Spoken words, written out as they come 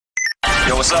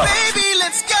what's up? Baby,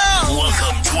 let's go!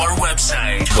 Welcome to our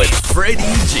website with Freddie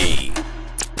G.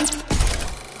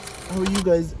 How are you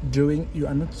guys doing? You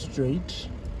are not straight.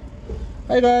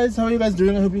 Hi guys, how are you guys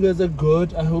doing? I hope you guys are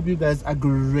good. I hope you guys are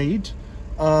great.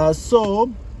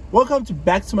 So welcome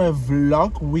back to my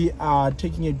vlog. We are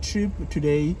taking a trip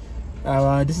today.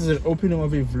 This is an opening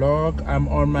of a vlog. I'm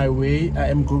on my way. I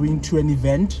am going to an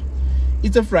event.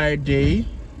 It's a Friday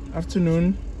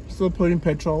afternoon. Still putting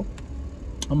petrol.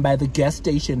 I'm by the gas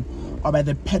station or by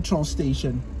the petrol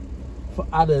station for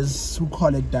others who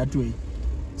call it that way.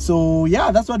 So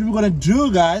yeah, that's what we're gonna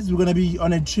do, guys. We're gonna be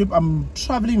on a trip. I'm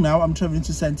traveling now. I'm traveling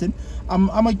to Sandton.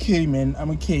 I'm okay, man.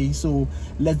 I'm okay. So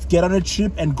let's get on a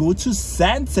trip and go to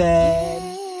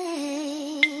Sandton.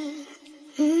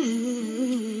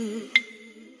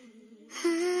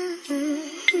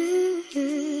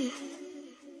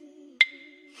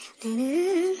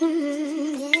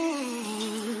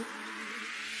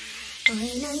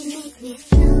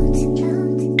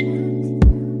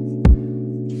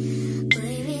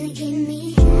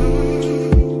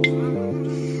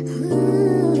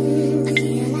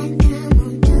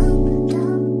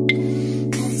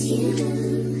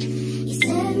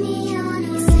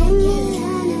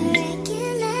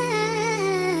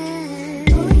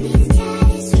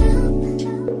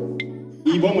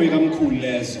 Ibongo ikamkhulu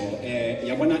lezo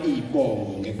yabona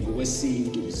ibongo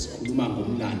ngokwesintu sikhuluma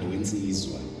ngomlando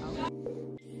wensizwa.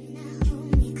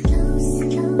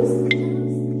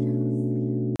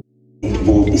 It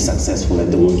will be successful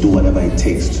and they will do whatever it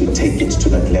takes to take it to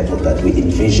that level that we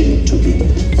envision it to be.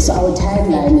 So our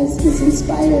timeline is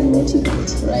inspire and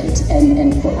motivate, right?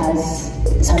 And for us,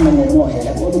 it's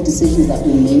like all the decisions that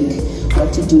we make,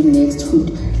 what to do next,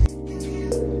 who.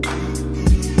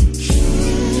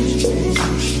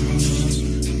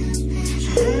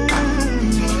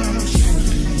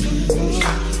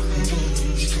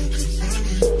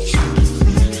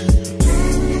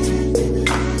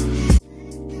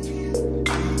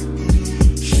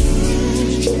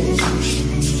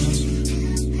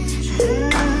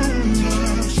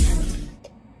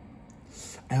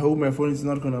 I hope my phone is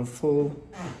not gonna fall.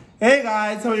 Hey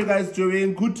guys, how are you guys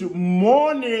doing? Good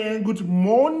morning. Good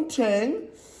morning.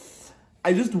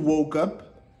 I just woke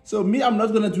up. So me, I'm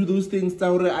not gonna do those things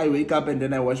where I wake up and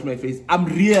then I wash my face. I'm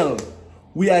real.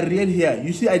 We are real here.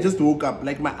 You see, I just woke up.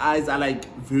 Like my eyes are like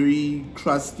very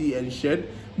crusty and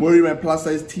shit. I'm wearing my plus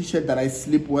size t-shirt that I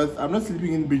sleep with. I'm not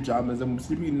sleeping in pajamas. I'm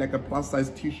sleeping in like a plus size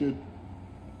t-shirt.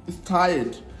 It's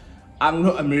tired. I'm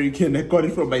not American. I got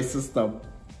it from my sister.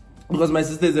 Because my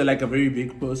sister is like a very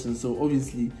big person, so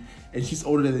obviously, and she's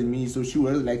older than me, so she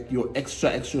wears like your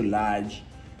extra large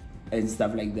and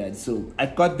stuff like that. So I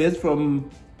got this from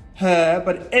her.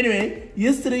 But anyway,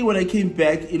 yesterday when I came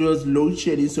back, it was load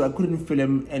shedding, so I couldn't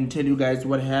film and tell you guys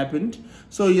what happened.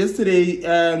 So yesterday,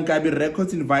 Gabi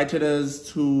Records invited us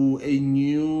to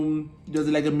there's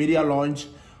like a media launch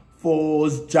for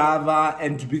Java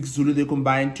and Big Zulu. They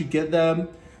combined together.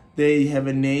 They have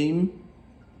a name.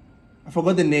 I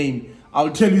forgot the name. I'll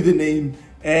tell you the name.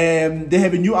 They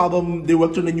have a new album. They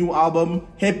worked on a new album.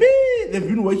 Happy! They've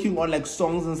been working on like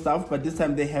songs and stuff, but this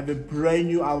time they have a brand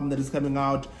new album that is coming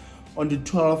out on the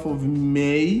 12th of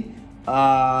May.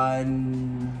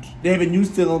 And they have a new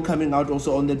single coming out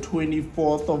also on the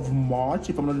 24th of March,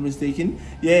 if I'm not mistaken.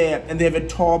 Yeah, and they have a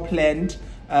tour planned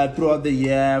throughout the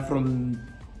year from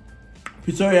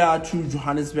Pretoria to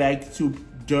Johannesburg to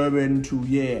Durban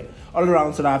to all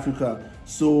around South Africa.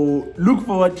 So look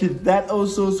forward to that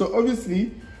also. So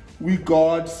obviously we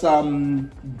got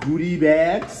some goodie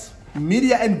bags,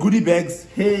 media and goodie bags.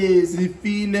 Hey, so you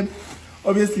feel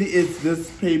obviously it's this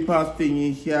paper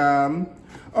thingy here.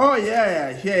 Oh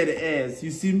yeah, here it is.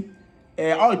 You see,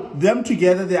 them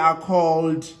together they are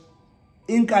called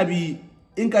Inkabi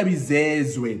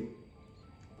Zezwe,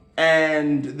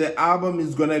 and the album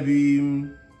is gonna be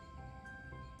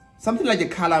something like a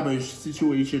calabash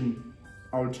situation.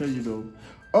 I'll tell you though.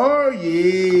 Oh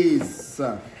yes,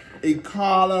 a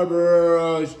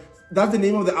calabash. That's the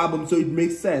name of the album, so it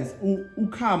makes sense.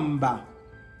 Ukhamba.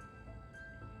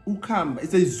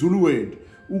 It's a Zulu word.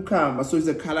 Ukhamba, so it's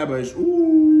a calabash.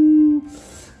 Ooh,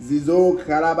 Zizo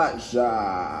calabash.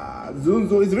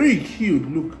 Zunzo. It's very cute.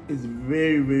 Look, it's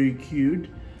very cute.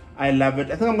 I love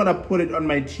it. I think I'm gonna put it on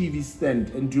my TV stand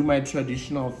and do my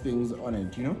traditional things on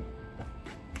it, you know.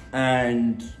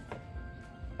 And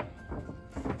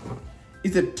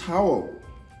it's a towel.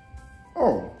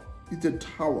 Oh, it's a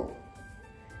towel.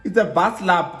 It's a bath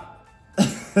lap.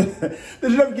 They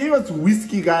should have gave us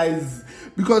whiskey, guys,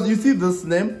 because you see this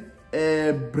name,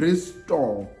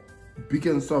 Bristol, big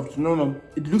and soft. No,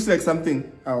 it looks like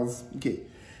something else. Okay,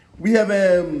 we have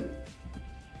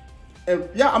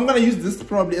Yeah, I'm gonna use this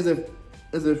probably as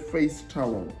a face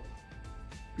towel.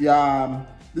 Yeah,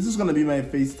 this is gonna be my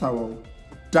face towel.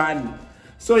 Done.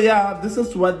 So yeah, this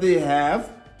is what they have.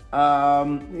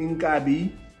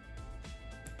 Inkabi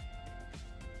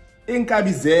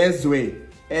Zezwe.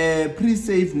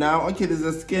 Pre-save now. Okay, there's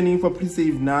a scanning for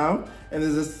pre-save now, and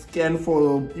there's a scan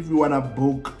for if you wanna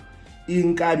book.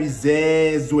 Inkabi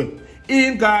Zezwe.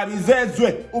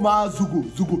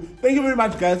 Zugu. Thank you very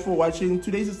much, guys, for watching.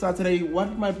 Today is Saturday. What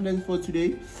are my plans for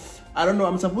today? I don't know.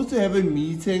 I'm supposed to have a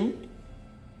meeting,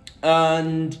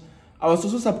 and I was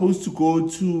also supposed to go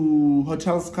to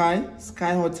Hotel Sky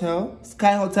Hotel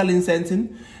in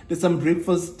Sandton. There's some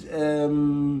breakfast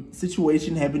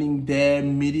situation happening there,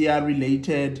 media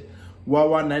related,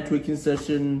 Wawa networking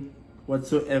session,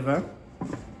 whatsoever.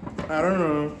 I don't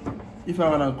know if I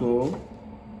wanna go,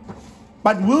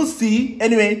 but we'll see.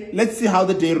 Anyway, let's see how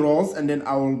the day rolls, and then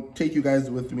I will take you guys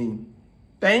with me.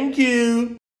 Thank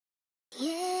you.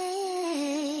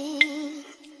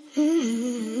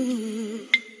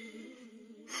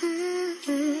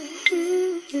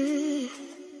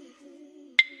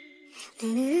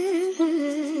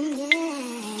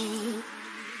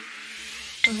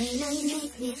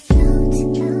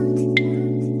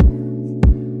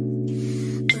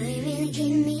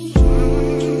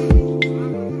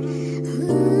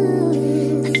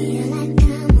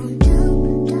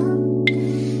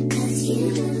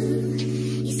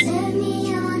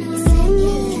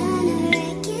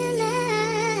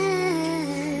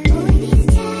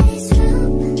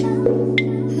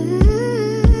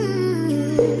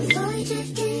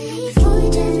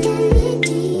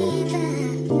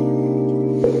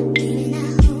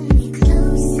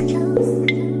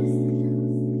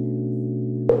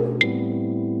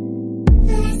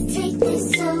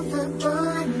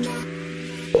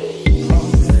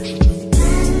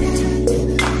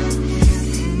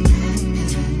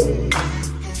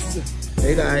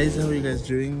 Hey guys, how are you guys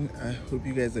doing? I hope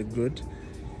you guys are good.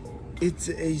 It's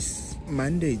a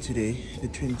Monday today, the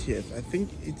 20th. I think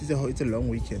it's a long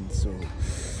weekend, so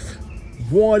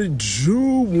what it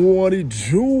do?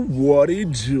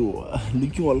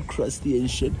 Looking all crusty and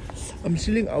shit. I'm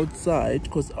chilling outside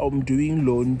because I'm doing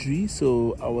laundry,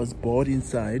 so I was bored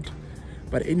inside.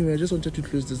 But anyway, I just wanted to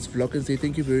close this vlog and say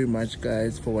thank you very much,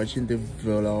 guys, for watching the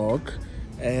vlog.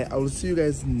 I will see you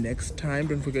guys next time.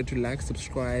 Don't forget to like,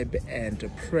 subscribe, and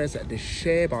press the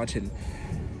share button.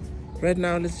 Right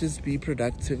now, let's just be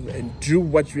productive and do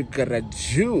what we gotta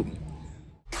do.